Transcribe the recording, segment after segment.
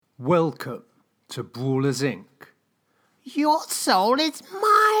Welcome to Brawlers Inc. Your soul is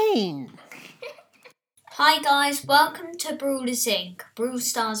mine! Hi guys, welcome to Brawlers Inc., Brawl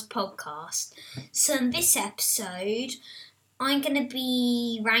Stars podcast. So in this episode, I'm going to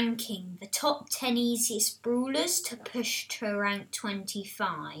be ranking the top 10 easiest brawlers to push to rank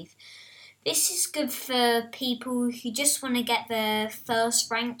 25. This is good for people who just want to get their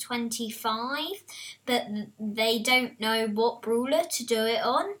first rank 25, but they don't know what brawler to do it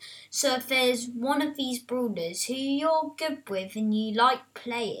on. So if there's one of these brawlers who you're good with and you like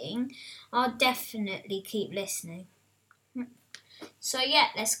playing, I'll definitely keep listening. So yeah,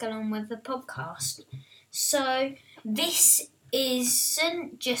 let's get on with the podcast. So this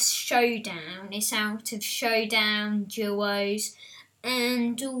isn't just Showdown, it's out of Showdown, Duos,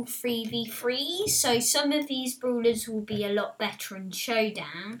 and all 3v3s. So some of these brawlers will be a lot better in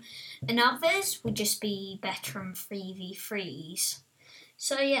Showdown, and others will just be better in 3v3s.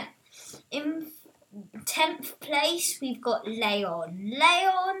 So yeah, in 10th place we've got Leon.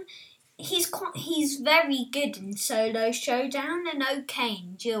 Leon, he's very good in solo showdown and okay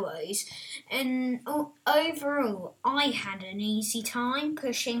in duos. And overall, I had an easy time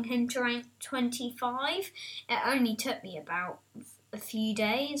pushing him to rank 25. It only took me about a few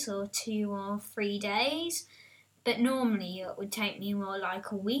days or 2 or 3 days. But normally it would take me more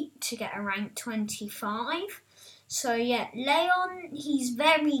like a week to get a rank 25. So yeah, Leon, he's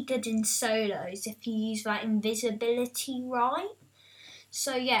very good in solos if you use that invisibility right.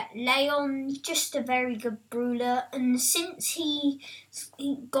 So yeah, Leon, just a very good brawler, and since he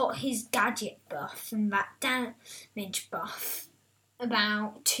got his gadget buff and that damage buff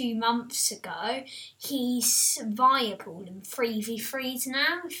about 2 months ago, he's viable in 3v3s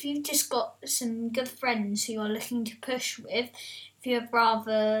now. If you've just got some good friends who you're looking to push with, if you'd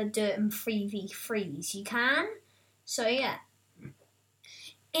rather do it in 3v3s, you can. So yeah.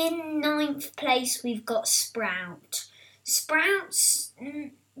 In 9th place, we've got Sprout. Sprout's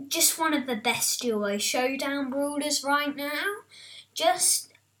just one of the best duo showdown brawlers right now.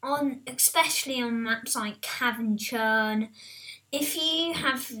 Especially on maps like Cavern Churn. If you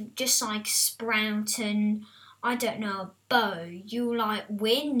have just like Sprout and, I don't know, a Bo, you'll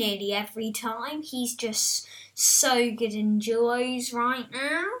win nearly every time. He's just so good in duos right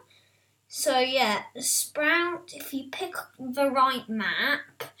now. So yeah, Sprout, if you pick the right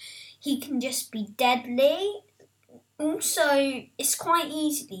map, he can just be deadly. Also, it's quite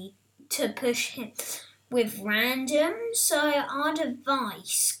easy to push him with random, so I'd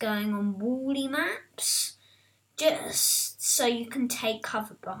advise going on wally maps, just so you can take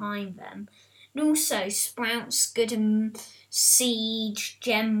cover behind them. And also, Sprout's good in Siege,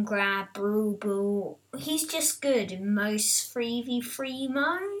 Gem Grab, Brawl Ball. He's just good in most 3v3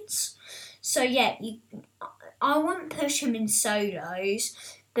 modes. So yeah, I wouldn't push him in solos,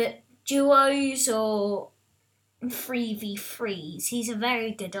 but duos or 3v3s, he's a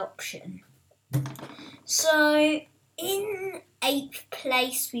very good option. So in 8th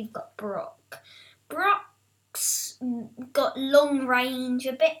place we've got Brock. Brock's got long range,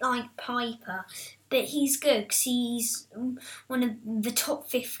 a bit like Piper, but he's good because he's one of the top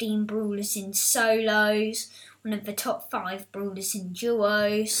 15 brawlers in solos, one of the top 5 brawlers in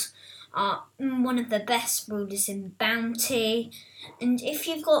duos, one of the best brawlers in bounty, and if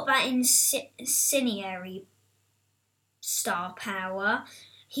you've got that incendiary star power,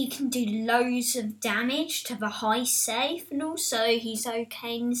 he can do loads of damage to the high safe, and also he's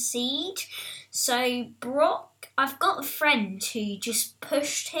okay in siege. So Brock, I've got a friend who just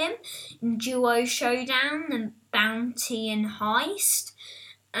pushed him in duo showdown and bounty and heist,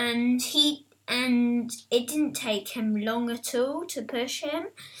 and it didn't take him long at all to push him.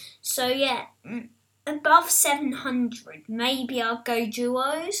 So yeah, above 700, maybe I'll go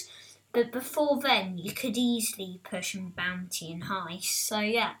duos. But before then, you could easily push in bounty and heist. So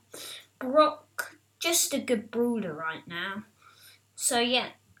yeah, Brock, just a good brawler right now. So yeah,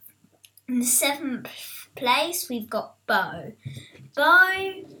 in the 7th place, we've got Bo.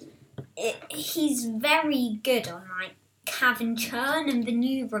 Bo, he's very good on Cavern Churn and the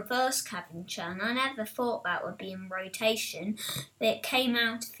new reverse Cavern Churn. I never thought that would be in rotation, but it came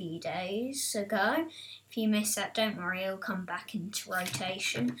out a few days ago. If you missed that, don't worry, it'll come back into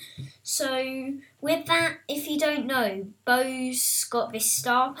rotation. So with that, if you don't know, Bo's got this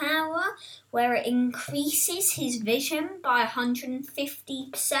star power where it increases his vision by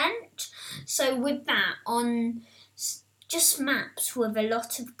 150%. So with that, on just maps with a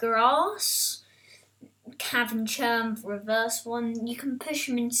lot of grass, Cavern Churn reverse one, you can push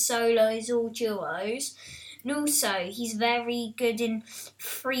him in solos or duos. And also, he's very good in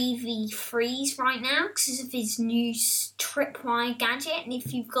 3v3s right now because of his new tripwire gadget. And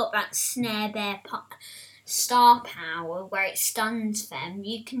if you've got that snare bear star power where it stuns them,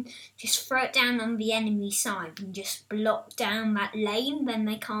 you can just throw it down on the enemy side and just block down that lane. Then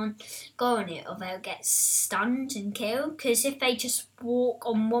they can't go on it or they'll get stunned and killed. Because if they just walk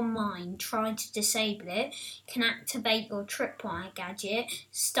on one line, try to disable it, you can activate your tripwire gadget,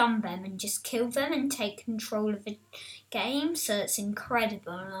 stun them and just kill them and take control of the game. So it's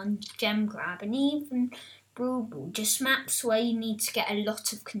incredible on Gem Grab. And even Brawl Ball, just maps where you need to get a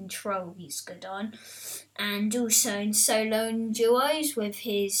lot of control, he's good on. And also in solo and duos with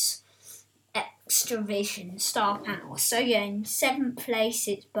his extra vision, star power. So yeah, in 7th place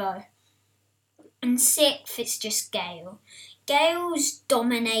it's Bo. And 6th it's just Gale. Gale's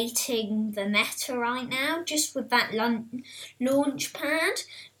dominating the meta right now, just with that launch pad.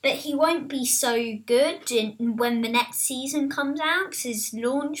 But he won't be so good when the next season comes out, because his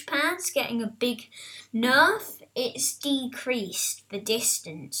launch pad's getting a big nerf. It's decreased the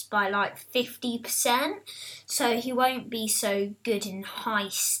distance by like 50%, so he won't be so good in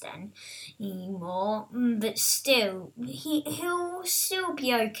heist anymore. But still, he'll still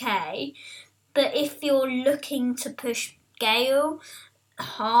be okay. But if you're looking to push Gale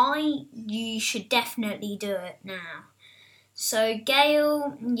high, you should definitely do it now. So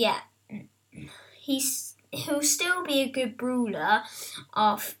Gale, yeah, he'll still be a good brawler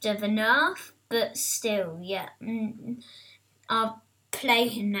after the nerf, but still, yeah, I'll play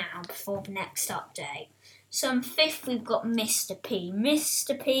him now before the next update. So in 5th we've got Mr. P.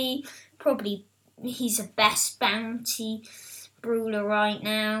 Mr. P, probably he's the best bounty brawler right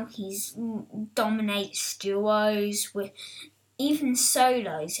now. He's dominates duos with even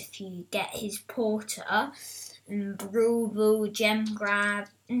solos if you get his porter. And Brawl Ball, Gem Grab,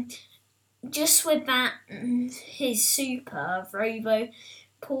 just with that, his super Robo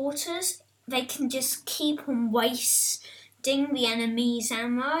Porters, they can just keep on wasting the enemy's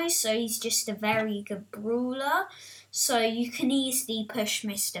ammo, so he's just a very good brawler. So you can easily push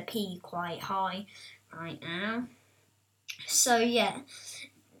Mr. P quite high right now. So yeah,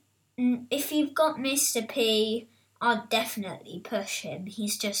 if you've got Mr. P, I'd definitely push him.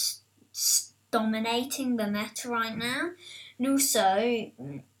 He's just dominating the meta right now. And also,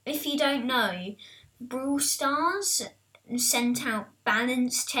 if you don't know, Brawl Stars sent out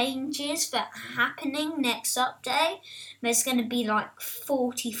balance changes that are happening next update. There's going to be like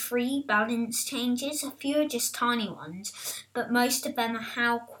 43 balance changes. A few are just tiny ones, but most of them are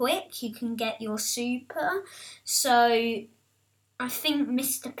how quick you can get your super. So I think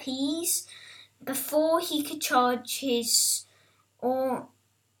Mr. P's, before he could charge his, or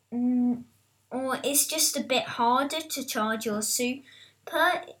it's just a bit harder to charge your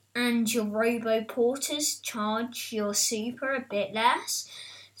super, and your Robo Porters charge your super a bit less.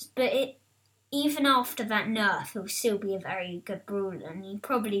 But even after that nerf, he'll still be a very good brawler, and he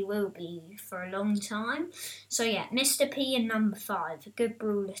probably will be for a long time. So yeah, Mr. P in number 5, a good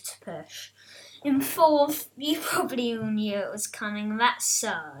brawler to push. In 4th, you probably all knew it was coming, that's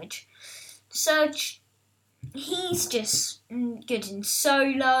Surge. Surge, he's just good in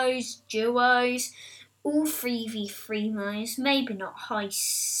solos, duos, all 3v3 modes, maybe not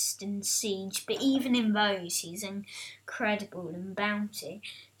heist and siege, but even in those he's incredible in bounty.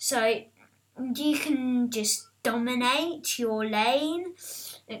 So you can just dominate your lane,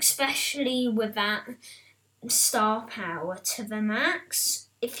 especially with that star power to the max.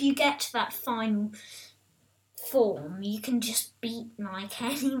 If you get to that final form, you can just beat like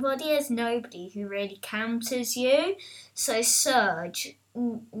anybody. There's nobody who really counters you. So Surge,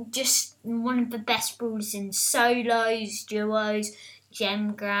 just one of the best brawlers in solos, duos,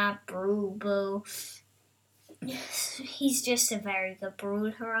 Gem Grab, Brawl Ball. He's just a very good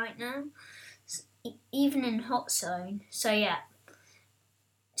brawler right now, even in Hot Zone. So yeah,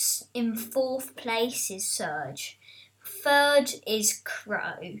 in 4th place is Surge. 3rd is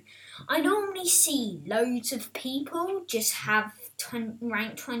Crow. I normally see loads of people just have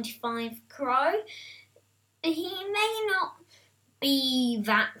rank 25 Crow. He may not be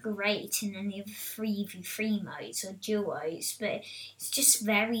that great in any of the 3v3 modes or duos, but he's just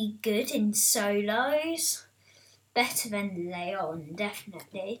very good in solos. Better than Leon,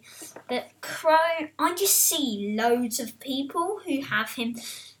 definitely. But Crow, I just see loads of people who have him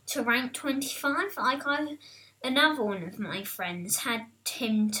to rank 25. Like another one of my friends had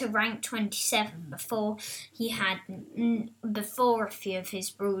him to rank 27 before a few of his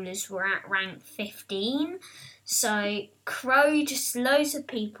brawlers were at rank 15. So Crow, just loads of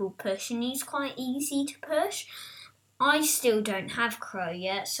people push, and he's quite easy to push. I still don't have Crow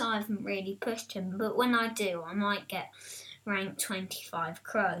yet, so I haven't really pushed him, but when I do, I might get rank 25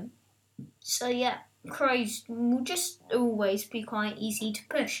 Crow. So yeah, Crows will just always be quite easy to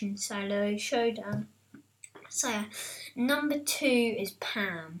push in solo showdown. So yeah, number 2 is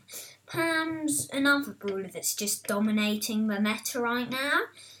Pam. Pam's another brawler that's just dominating the meta right now.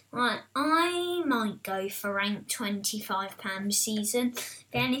 Right, I might go for rank 25 Pam this season.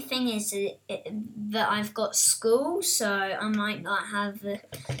 The only thing is that I've got school, so I might not have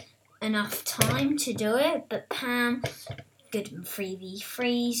enough time to do it. But Pam, good in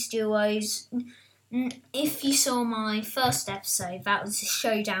 3v3s, duos. If you saw my first episode, that was a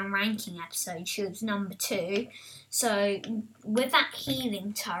showdown ranking episode. She was number 2. So with that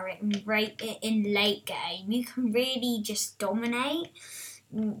healing turret in late game, you can really just dominate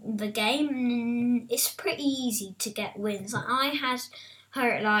the game. It's pretty easy to get wins. Like, I had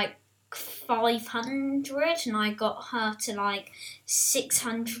her at like 500 and I got her to like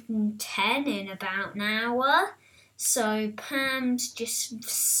 610 in about an hour. So Pam's just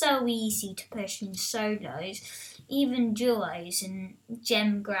so easy to push in solos, even duos and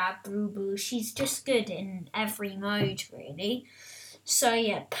gem grab, Rubu. She's just good in every mode really. So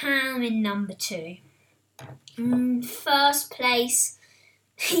yeah, Pam in number 2. First place,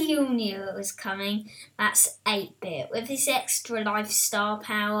 you knew it was coming. That's 8-Bit. With his extra life star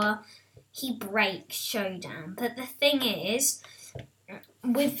power, he breaks showdown. But the thing is,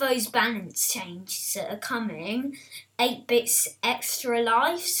 with those balance changes that are coming, 8-Bit's extra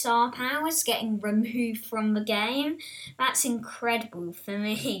life star power is getting removed from the game. That's incredible for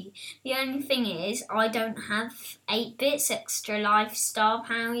me. The only thing is, I don't have 8-Bit's extra life star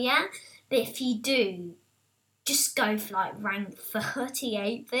power yet. But if you do, just go for like rank 30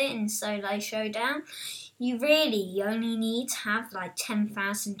 8-Bit in solo showdown. You really only need to have like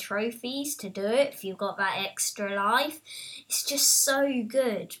 10,000 trophies to do it if you've got that extra life. It's just so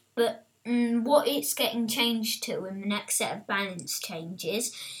good. But what it's getting changed to in the next set of balance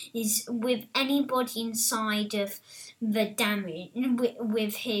changes is with anybody inside of the damage,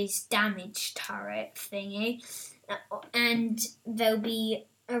 with his damage turret thingy, and there'll be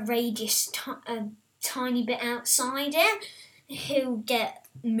a radius tiny bit outside it, he'll get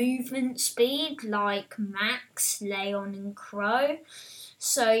movement speed like Max, Leon and Crow.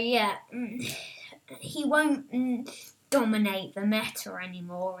 So yeah, he won't dominate the meta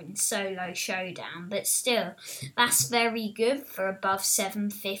anymore in solo showdown, but still, that's very good for above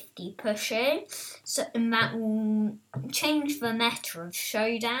 750 pushing. So, and that will change the meta of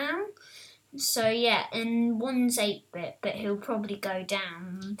showdown. So yeah, and one's 8-Bit, but he'll probably go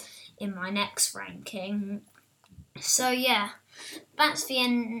down in my next ranking. So yeah, that's the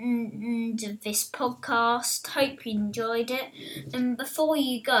end of this podcast. Hope you enjoyed it. And before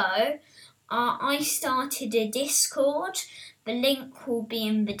you go, I started a Discord. The link will be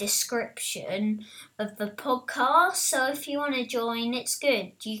in the description of the podcast. So if you want to join, it's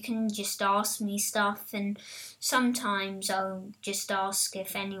good. You can just ask me stuff, and sometimes I'll just ask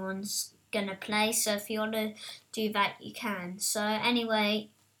if anyone's gonna play. So if you want to do that, you can. So anyway,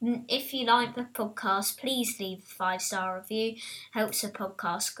 if you like the podcast, please leave a 5-star review. Helps the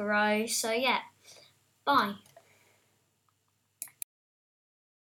podcast grow. So yeah, bye.